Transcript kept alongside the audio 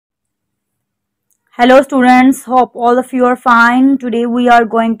Hello students, hope all of you are fine. Today we are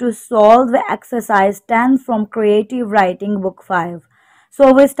going to solve exercise 10 from Creative Writing book 5.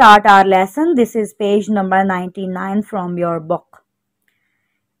 So we start our lesson. This is page number 99 from your book.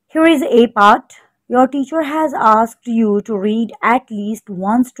 Here is a part. Your teacher has asked you to read at least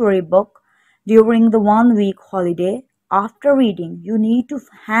one storybook during the 1 week holiday. After reading, you need to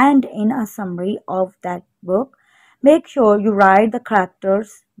hand in a summary of that book. Make sure you write the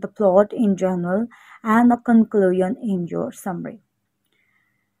characters, the plot in general, and the conclusion in your summary.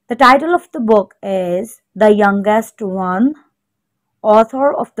 The title of the book is The Youngest One.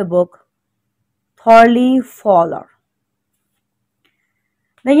 Author of the book, Thorley Fowler.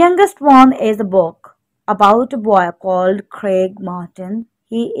 The Youngest One is a book about a boy called Craig Martin.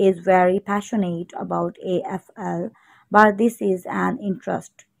 He is very passionate about AFL, but this is an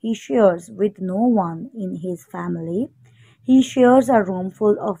interest he shares with no one in his family. He shares a room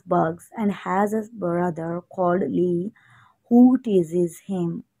full of bugs and has a brother called Lee who teases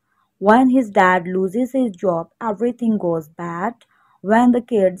him. When his dad loses his job, everything goes bad. When the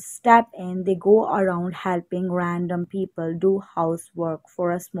kids step in, they go around helping random people do housework for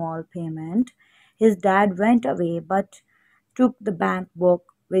a small payment. His dad went away but took the bank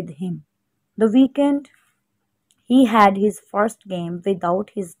book with him. The weekend, he had his first game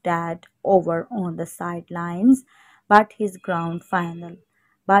without his dad over on the sidelines, but his grand final.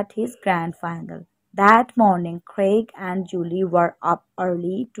 That morning, Craig and Julie were up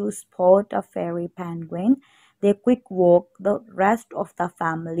early to spot a fairy penguin. They quick woke the rest of the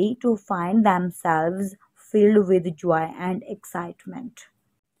family to find themselves filled with joy and excitement.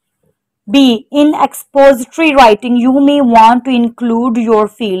 B. In expository writing, you may want to include your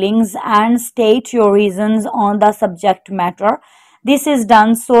feelings and state your reasons on the subject matter. This is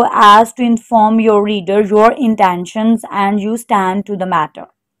done so as to inform your reader your intentions and you stand to the matter.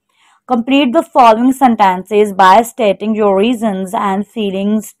 Complete the following sentences by stating your reasons and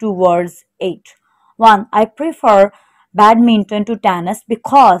feelings towards it. 1. I prefer badminton to tennis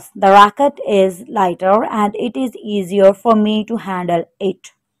because the racket is lighter and it is easier for me to handle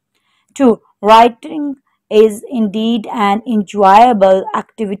it. 2. Writing is indeed an enjoyable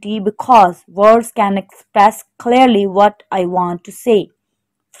activity because words can express clearly what I want to say.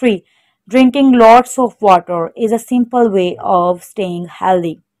 3. Drinking lots of water is a simple way of staying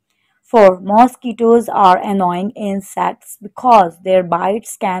healthy. 4. Mosquitoes are annoying insects because their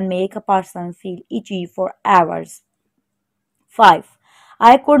bites can make a person feel itchy for hours. 5.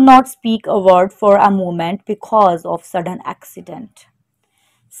 I could not speak a word for a moment because of sudden accident.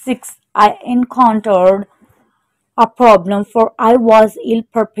 6. I encountered a problem for I was ill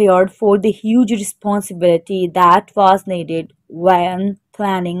prepared for the huge responsibility that was needed when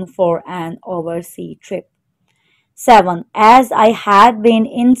planning for an overseas trip. 7. As I had been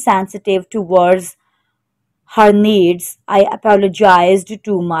insensitive towards her needs, I apologized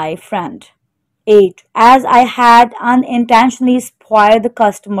to my friend. 8. As I had unintentionally spoiled the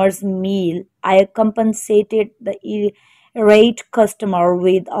customer's meal, I compensated the irate customer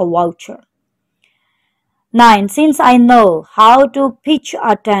with a voucher. 9. Since I know how to pitch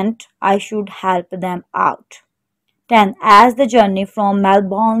a tent, I should help them out. 10. As the journey from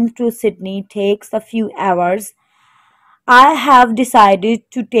Melbourne to Sydney takes a few hours, I have decided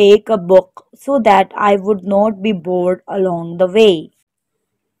to take a book so that I would not be bored along the way.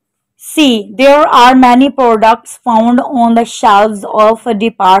 C. There are many products found on the shelves of a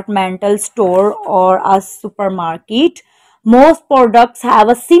departmental store or a supermarket. Most products have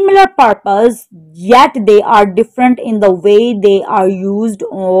a similar purpose, yet they are different in the way they are used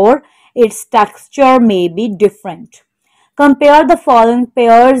or its texture may be different. Compare the following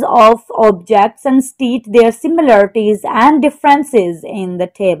pairs of objects and state their similarities and differences in the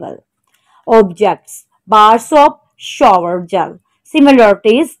table. Objects: bar soap, shower gel.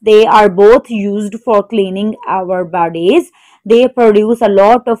 Similarities: they are both used for cleaning our bodies. They produce a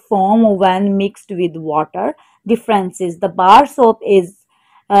lot of foam when mixed with water. Differences: the bar soap is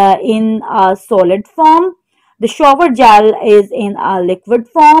in a solid form. The shower gel is in a liquid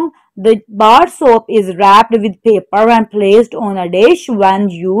form. The bar soap is wrapped with paper and placed on a dish when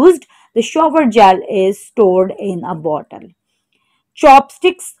used. The shower gel is stored in a bottle.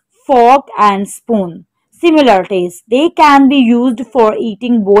 Chopsticks, fork and spoon. Similarities: they can be used for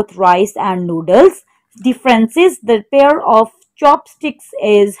eating both rice and noodles. Differences: the pair of chopsticks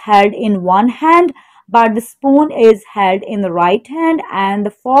is held in one hand, but the spoon is held in the right hand and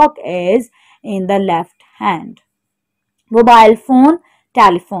the fork is in the left hand. Mobile phone,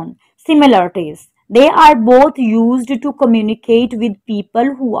 telephone. Similarities: they are both used to communicate with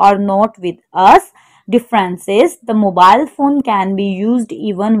people who are not with us. Differences: the mobile phone can be used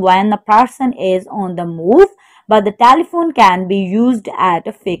even when a person is on the move, but the telephone can be used at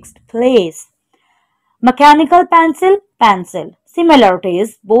a fixed place. Mechanical pencil, pencil.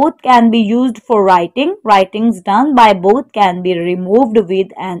 Similarities: both can be used for writing. Writings done by both can be removed with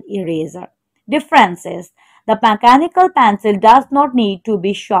an eraser. Differences: the mechanical pencil does not need to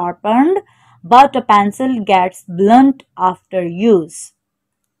be sharpened, but a pencil gets blunt after use.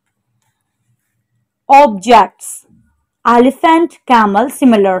 Objects: elephant, camel.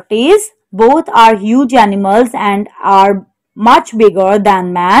 Similarities: both are huge animals and are much bigger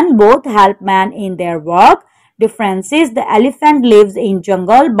than man. Both help man in their work. Differences: the elephant lives in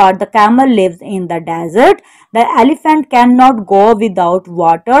jungle but the camel lives in the desert. The elephant cannot go without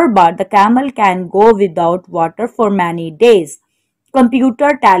water but the camel can go without water for many days.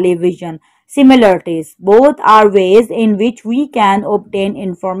 Computer, television. Similarities: both are ways in which we can obtain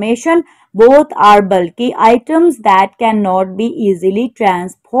information. Both are bulky items that cannot be easily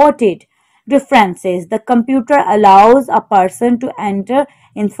transported. Differences: the computer allows a person to enter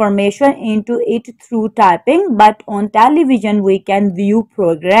information into it through typing, but on television we can view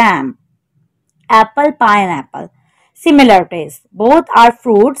program. Apple, pineapple. Similarities: both are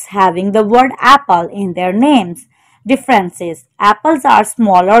fruits having the word apple in their names. Differences: apples are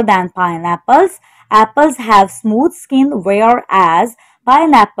smaller than pineapples. Apples have smooth skin whereas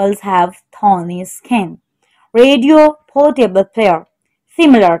pineapples have thorny skin. Radio, portable player.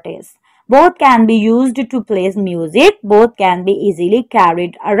 Similarities: both can be used to play music. Both can be easily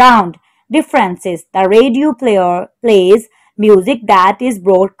carried around. Differences: the radio player plays music that is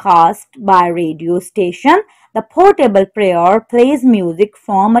broadcast by radio station. The portable player plays music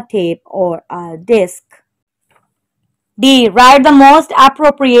from a tape or a disc. D. Write the most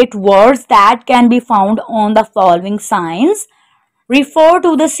appropriate words that can be found on the following signs. Refer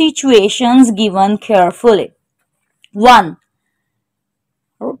to the situations given carefully. 1.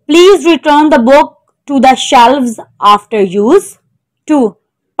 Please return the book to the shelves after use. 2.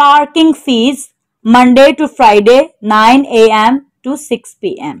 Parking fees, Monday to Friday, 9 a.m. to 6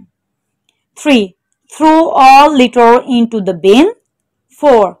 p.m. 3. Throw all litter into the bin.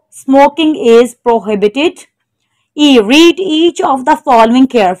 4. Smoking is prohibited. E. Read each of the following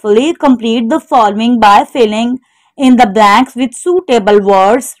carefully. Complete the following by filling in the blanks with suitable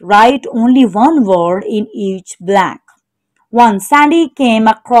words. Write only one word in each blank. 1. Sandy came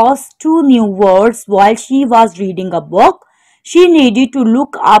across two new words while she was reading a book. She needed to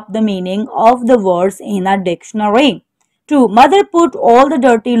look up the meaning of the words in a dictionary. 2. Mother put all the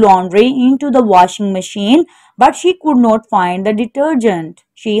dirty laundry into the washing machine, but she could not find the detergent.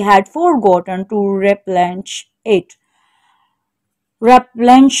 She had forgotten to replenish it.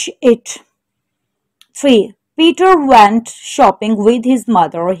 3. Peter went shopping with his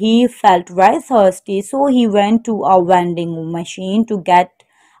mother. He felt very thirsty, so he went to a vending machine to get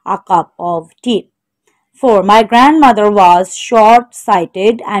a cup of tea. 4. My grandmother was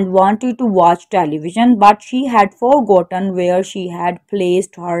short-sighted and wanted to watch television, but she had forgotten where she had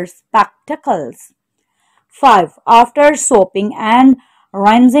placed her spectacles. 5. After soaping and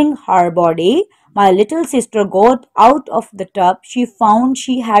rinsing her body, my little sister got out of the tub. She found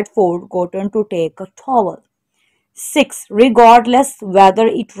she had forgotten to take a towel. 6. Regardless whether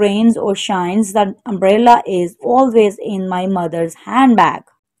it rains or shines, the umbrella is always in my mother's handbag.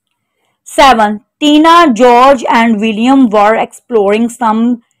 7. Tina, George and William were exploring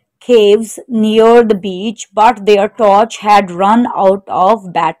some caves near the beach, but their torch had run out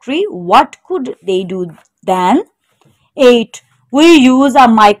of battery. What could they do then? 8. We use a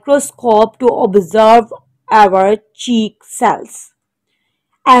microscope to observe our cheek cells.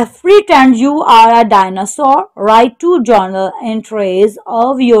 F. Pretend you are a dinosaur. Write 2 journal entries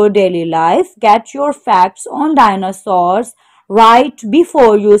of your daily life. Get your facts on dinosaurs right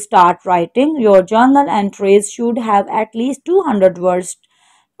before you start writing. Your journal entries should have at least 200 words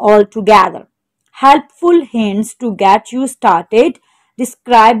altogether. Helpful hints to get you started.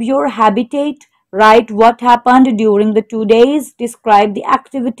 Describe your habitat. Write what happened during the 2 days. Describe the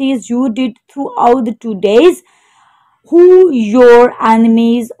activities you did throughout the 2 days. Who your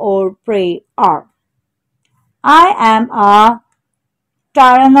enemies or prey are. I am a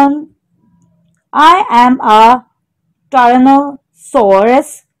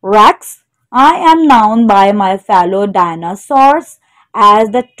Tyrannosaurus rex. I am known by my fellow dinosaurs as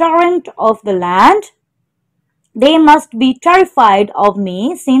the tyrant of the land. They must be terrified of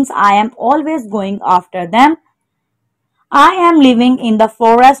me since I am always going after them. I am living in the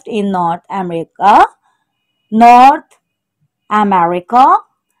forest in North America.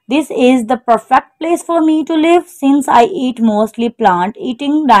 This is the perfect place for me to live since I eat mostly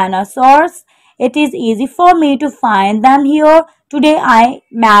plant-eating dinosaurs. It is easy for me to find them here. Today I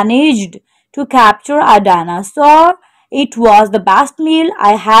managed to capture a dinosaur. It was the best meal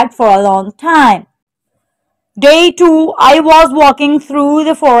I had for a long time. Day 2. I was walking through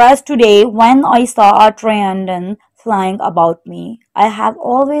the forest today when I saw a triandon flying about me. I have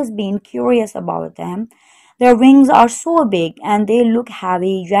always been curious about them. Their wings are so big and they look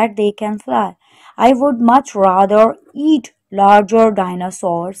heavy, yet they can fly. I would much rather eat larger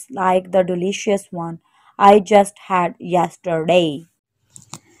dinosaurs like the delicious one I just had yesterday.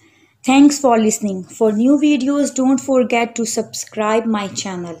 Thanks for listening. For new videos, don't forget to subscribe my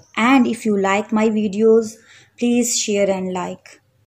channel. And if you like my videos, please share and like.